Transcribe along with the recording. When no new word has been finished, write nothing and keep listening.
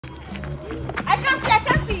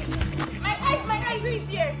is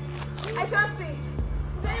here? I can't see.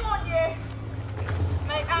 Is anyone here?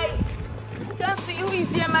 My eye. I can't see who is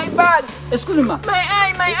here. My bag. Excuse me, ma.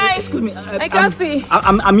 My eye. Excuse me. I can't see.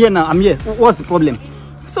 I'm here now. I'm here. What's the problem?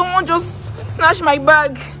 Someone just snatched my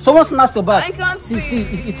bag. Someone snatched the bag. I can't see. See,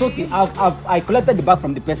 it's okay. I collected the bag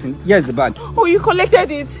from the person. Here's the bag. Oh, you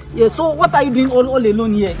collected it? Yeah. So what are you doing all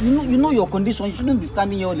alone here? You know your condition. You shouldn't be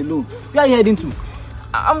standing here all alone. Where are you heading to?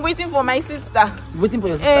 I'm waiting for my sister. Waiting for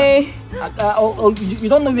your sister? You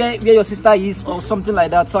don't know where your sister is or something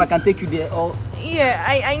like that, so I can take you there. Or yeah,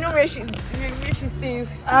 I know where she stays.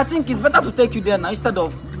 I think it's better to take you there now instead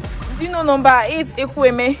of. Do you know number 8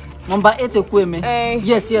 Ekweme? Number 8 Ekweme?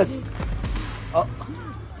 Yes.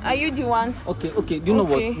 Are you the one? Okay. Do you know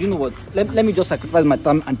what? Do you know what? Let me just sacrifice my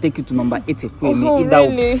time and take you to number 8 Ekweme. Oh,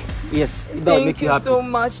 really? Yes, that will make you happy. Thank you so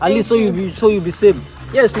much. At least so you'll be saved.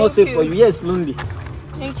 Yes, not safe for you. Yes, lonely.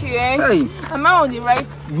 Thank you. Hey. Am I on the right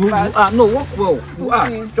path? You are. No, walk well. You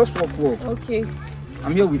Okay. are. Just walk well. Okay.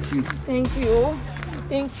 I'm here with you. Thank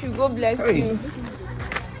you. God bless you.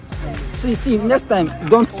 See, next time you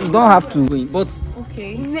don't have to go. But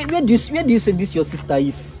okay. Where do you say this your sister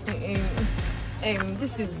is?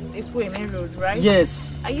 This is Ekweme Road, right?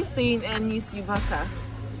 Yes. Are you saying any Sivaka?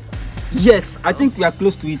 Yes, I think we are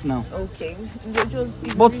close to it now. Okay.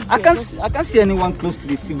 But I can't see anyone close to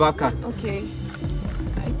the Sivaka. Okay.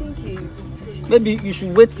 I think it's... Maybe you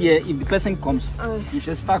should wait here. If the person comes, if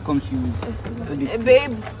the star comes, you.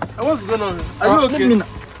 Babe. What's going on? Are you okay?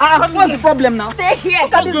 What's the problem now? Stay here.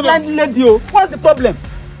 Look at this blind lady. What's the problem?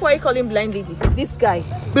 Why are you calling blind lady? This guy.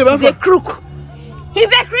 Babe, he's a crook. He's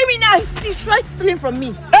a criminal. He's trying to steal from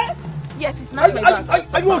me. Yes, it's not my bag.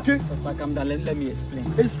 Are you okay? Sir, calm down. Let me explain.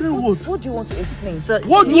 Explain what? What do you want to explain? Sir,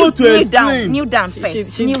 what do you want to explain? Kneel down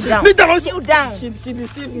first. Kneel down. Kneel down. She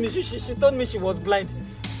deceived me. She told me she was blind.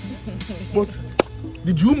 But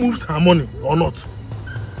did you move her money or not?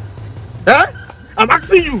 I'm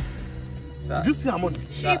asking you. Sir, did you see her money?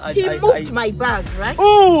 He moved my bag, right?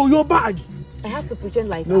 Oh, your bag. I have to pretend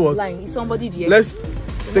like I'm lying. Is somebody there? Let's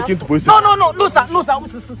take him to police station. No,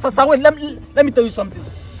 sir, wait, let me tell you something.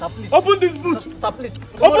 Sir, please. Open this boot. Sir, please.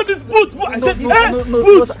 Open this boot. I said, boot.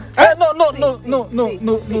 No.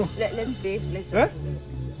 Let's just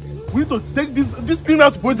we need to take this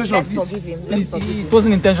criminal to police station. Let's forgive him. Please, it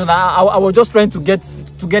wasn't intentional. I was just trying to get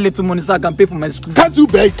little money so I can pay for my school. Can't you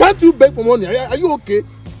beg for money? Are you okay?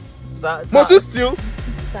 Sir, must you steal?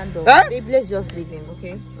 Stand up. Babe, let's just leave him,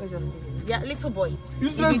 okay? Let's just leave him. Yeah, little boy.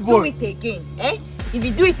 Useless if you boy. do it again, if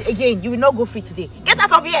you do it again, you will not go free today. Get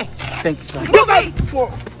out of here! Thank you, sir. Go away!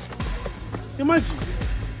 Imagine.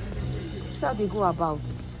 That's how they go about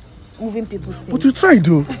moving people's things. But you tried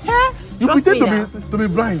though. You pretend to be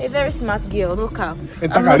blind. A very smart girl, look up.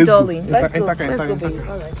 Enter, I'm not let's go. darling. Let's go, Enter. babe.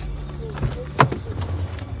 All right.